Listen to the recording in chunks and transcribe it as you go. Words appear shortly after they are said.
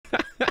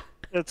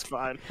It's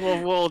fine.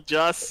 We'll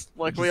adjust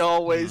like we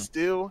always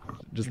do.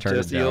 Just turn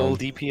it down. the old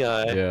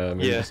DPI. Yeah,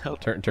 maybe Yeah. just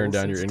turn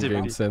down your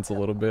in-game sense a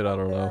little bit. I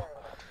don't know.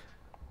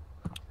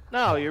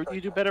 No, you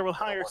do better with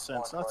higher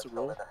sense. That's a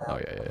rule. Oh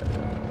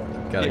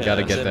yeah.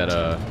 Gotta get that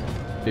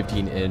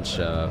 15-inch,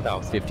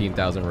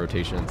 15,000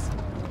 rotations.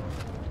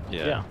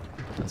 Yeah.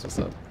 That's what's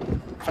up.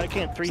 If I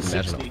can't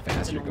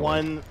 360 in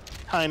one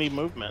tiny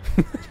movement.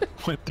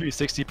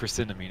 360 per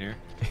centimeter.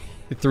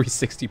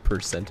 360 per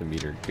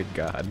centimeter. Good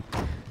God.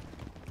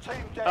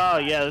 Oh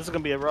yeah, this is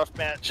gonna be a rough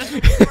match.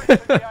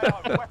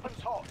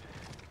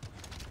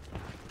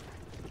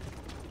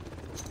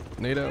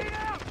 NATO.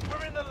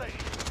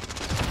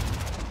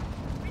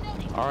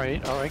 All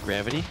right,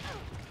 gravity.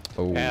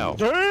 Oh. Ow.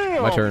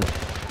 Damn! My turn.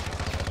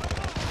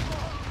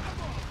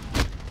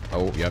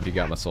 Oh, yep, you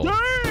got my soul.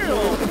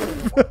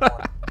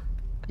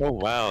 Oh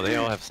wow, they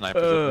all have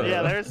snipers.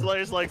 Yeah,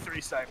 there's like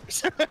 3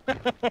 snipers.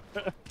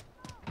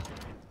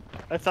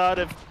 I thought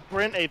if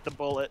Brent ate the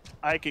bullet,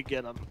 I could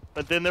get him,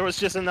 but then there was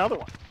just another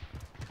one.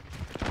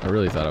 I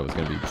really thought I was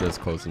gonna be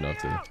just close enough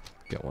to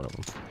get one of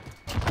them.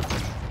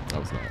 I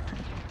was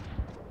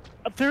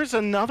not. There's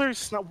another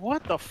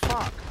what the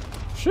fuck?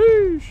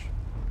 Sheesh.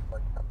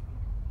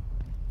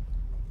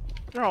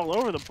 They're all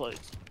over the place.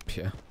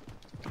 Yeah.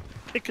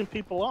 Picking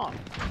people off.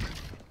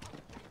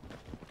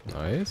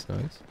 Nice.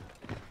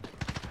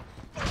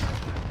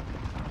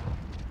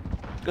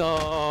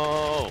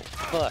 Go!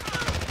 Fuck.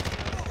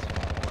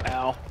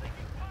 Ow.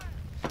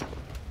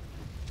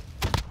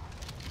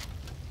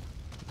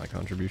 My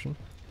contribution.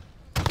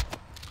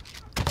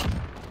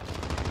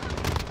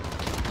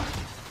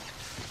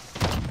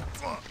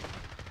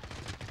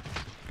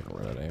 Gonna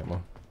run out of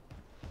ammo.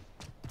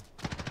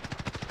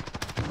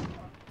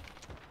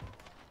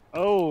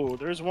 Oh,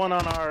 there's one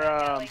on our,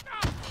 I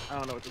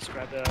don't know what to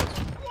describe that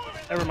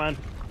as. Never mind.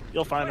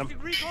 You'll find him.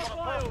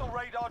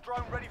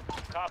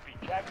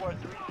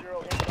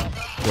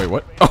 Wait,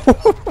 what?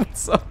 Oh,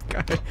 what's up,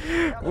 guy?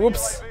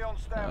 Whoops.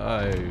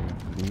 I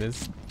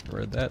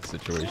misread that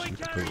situation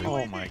completely.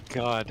 Oh my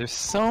God, there's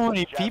so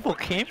many people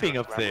camping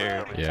up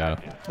there. Yeah.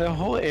 The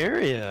whole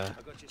area.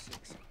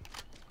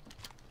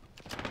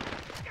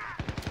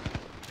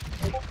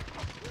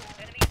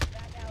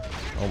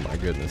 Oh my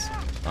goodness.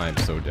 I am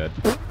so dead.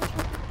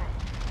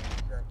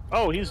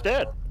 Oh, he's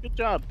dead. Good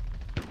job.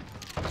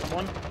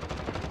 One.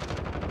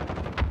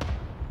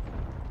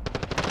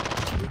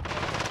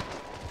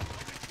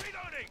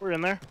 We're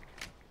in there.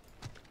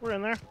 We're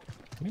in there.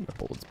 I need my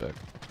bullets back.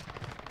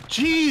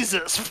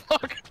 Jesus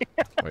fuck.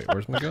 Wait,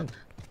 where's my gun?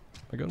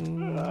 My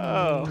gun.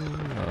 Oh.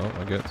 No,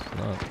 I guess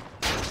not.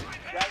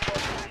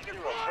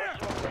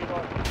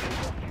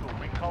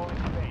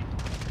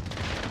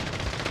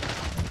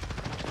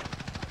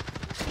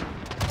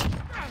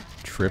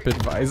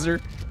 TripAdvisor?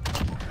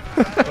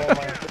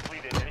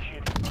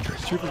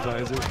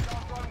 TripAdvisor.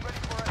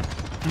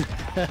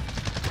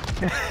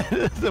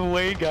 The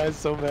Wayne guy's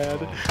so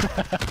mad.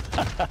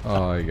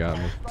 Oh, he got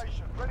me.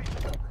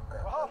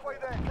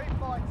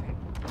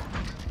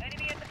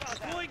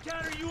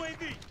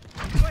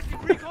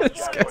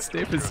 This guy's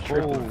name is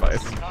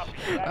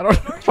TripAdvisor. I don't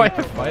know why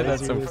I find that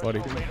so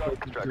funny.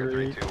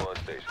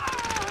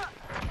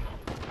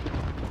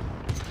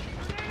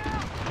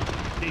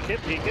 Peek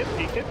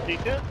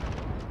it.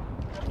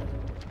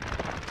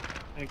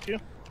 Thank you.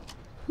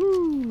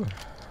 Whew.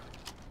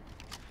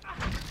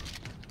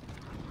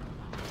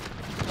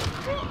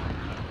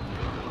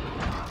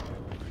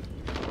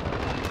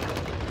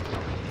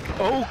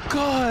 Oh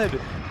God!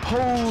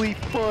 Holy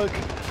fuck!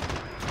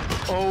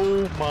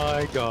 Oh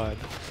my God!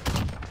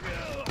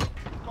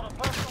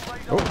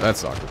 Oh, that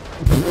sucked.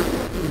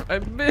 I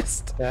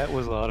missed. That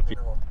was a lot of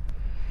people.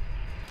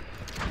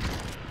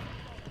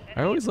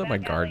 I always let my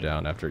guard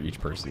down after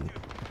each person.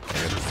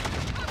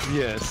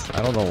 Yes.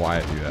 I don't know why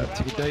I do that.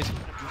 Take a nice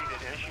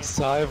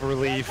sigh of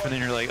relief, and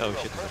then you're like, oh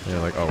shit. You're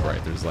like, oh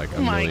right, there's like a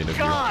Oh my million of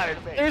God!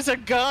 There's a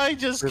guy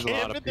just There's a lot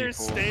camping of their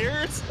people.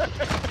 stairs you.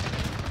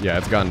 Yeah,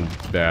 it's gotten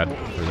bad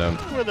for them.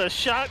 with a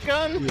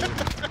shotgun.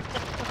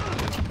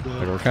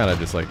 Like we're kind of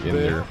just like in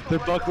They're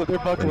buckling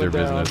in their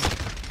down.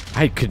 business.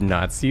 I could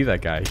not see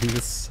that guy. He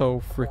was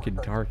so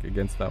freaking dark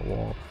against that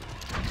wall.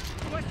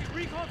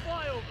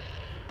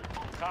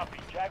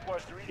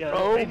 Yeah,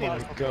 Oh they need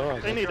my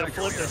God! They need to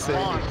flip their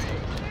spawn.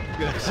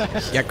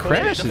 Yeah,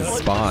 crashes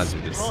spawns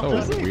are just so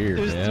weird,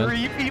 There's man.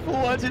 3 people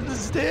watching the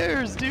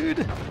stairs,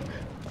 dude.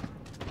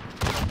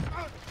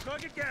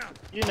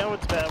 You know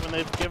it's bad when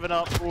they've given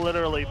up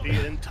literally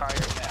the entire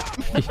map,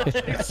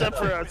 except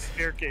for a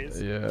staircase.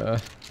 Yeah.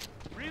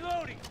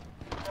 Reloading.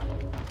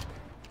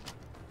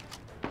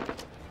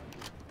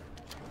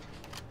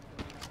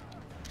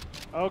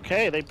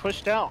 Okay, they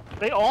pushed out.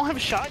 They all have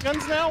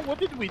shotguns now? What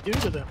did we do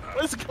to them?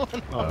 What is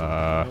going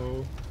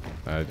on?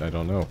 I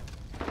don't know.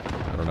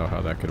 I don't know how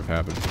that could have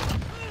happened.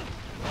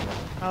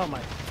 Oh my,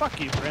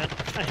 fuck you, Brent.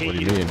 I hate What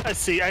do you mean? I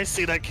see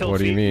that kill What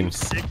do you feed, mean? You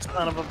sick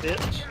son of a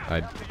bitch. I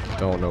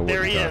don't know what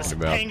There he you're is,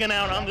 talking about. hanging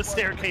out on the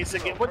staircase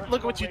again.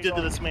 Look what you did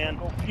to this man.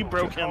 You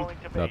broke him.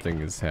 Nothing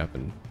has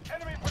happened.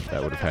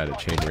 That would have had a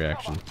chain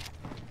reaction.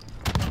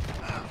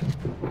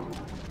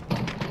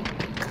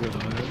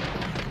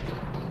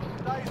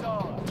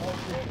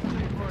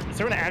 Is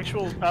there an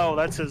actual? Oh,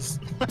 that's his.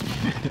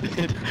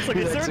 It's like,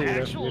 is there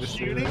an actual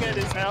shooting at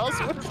his house?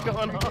 What's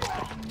going on?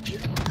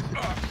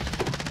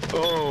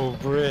 Oh,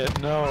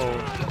 Britt, no.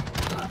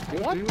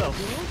 What the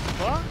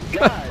fuck?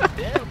 God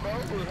damn,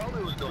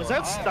 bro. Was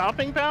that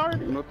stopping power?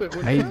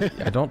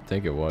 I don't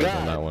think it was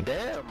on that one.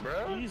 Damn,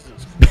 bro.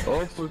 Jesus.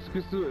 Oh, pues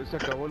que se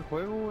acabó el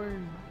juego, güey.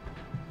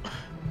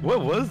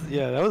 What was?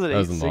 Yeah, that was an That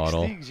was a 860.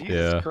 model. Jesus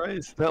Yeah.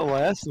 Christ, that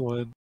last one.